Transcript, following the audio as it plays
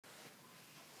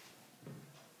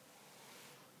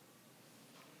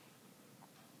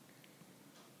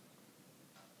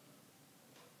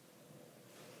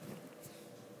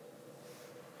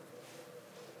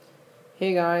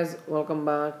Hey guys, welcome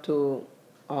back to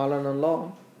All in a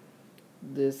Law.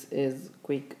 This is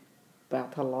quick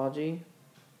pathology,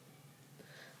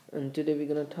 and today we're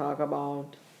gonna talk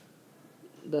about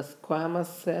the squamous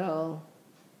cell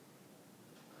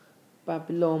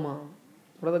papilloma.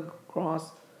 What are the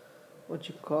cross, what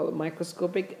you call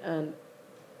microscopic and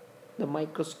the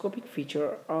microscopic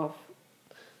feature of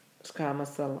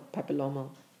squamous cell papilloma.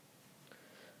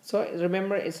 So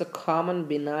remember, it's a common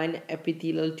benign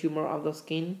epithelial tumor of the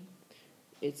skin.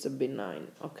 It's a benign,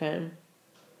 okay.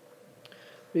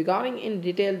 Regarding in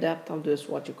detail depth of this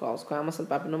what you call squamous cell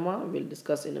papilloma, we'll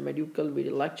discuss in a medical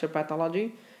video lecture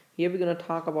pathology. Here we're going to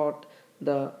talk about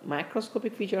the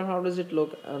macroscopic feature, how does it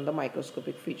look, and the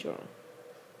microscopic feature.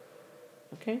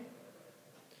 Okay,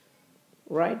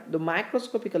 right? The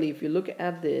microscopically, if you look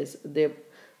at this, they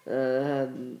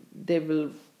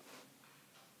will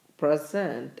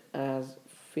present as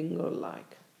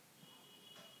finger-like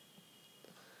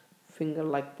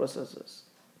processes.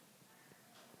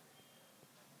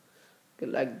 Okay,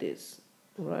 like this,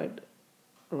 right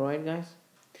guys.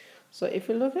 So if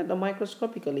you look at the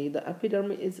microscopically, the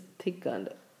epidermis is thickened.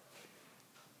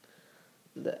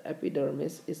 The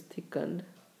epidermis is thickened,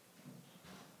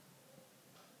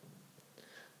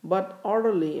 but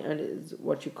orderly, and is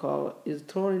what you call is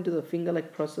thrown into the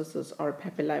finger-like processes or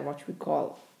papillae, what we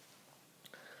call.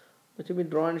 Let me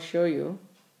draw and show you.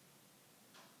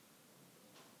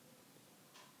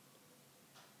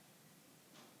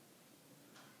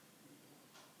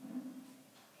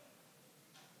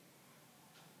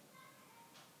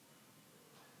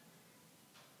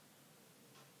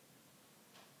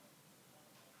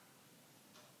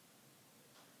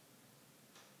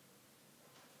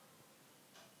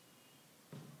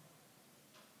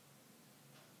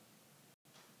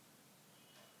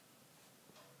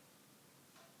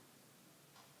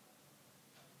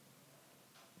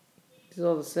 These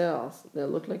are the cells. They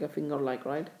look like a finger-like,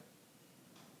 right?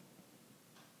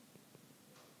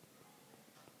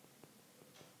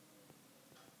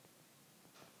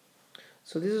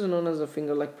 So this is known as the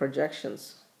finger-like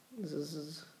projections. This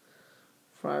is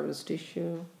fibrous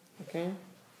tissue. Okay,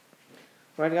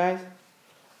 right, guys.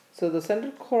 So the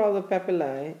central core of the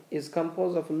papillae is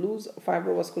composed of loose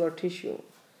fibrovascular tissue.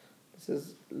 This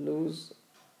is loose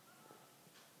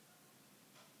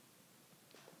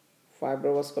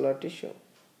fibrovascular tissue.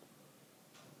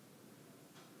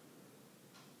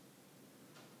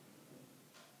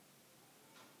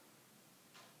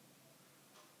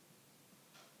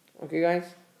 Okay,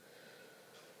 guys.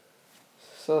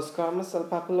 So squamous cell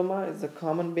papilloma is a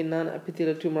common benign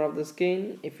epithelial tumor of the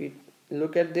skin. If you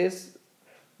look at this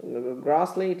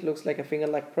grossly, it looks like a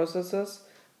finger-like processes,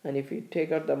 and if you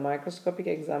take out the microscopic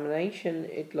examination,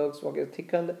 it looks like a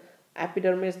thickened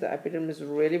epidermis. The epidermis is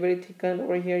really very thickened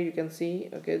over here. You can see.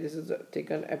 Okay, this is a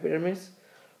thickened epidermis.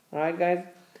 All right, guys,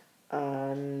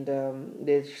 and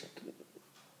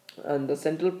and the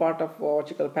central part of what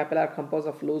you call papilla are composed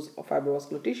of loose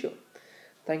fibrovascular tissue.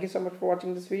 Thank you so much for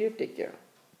watching this video. Take care.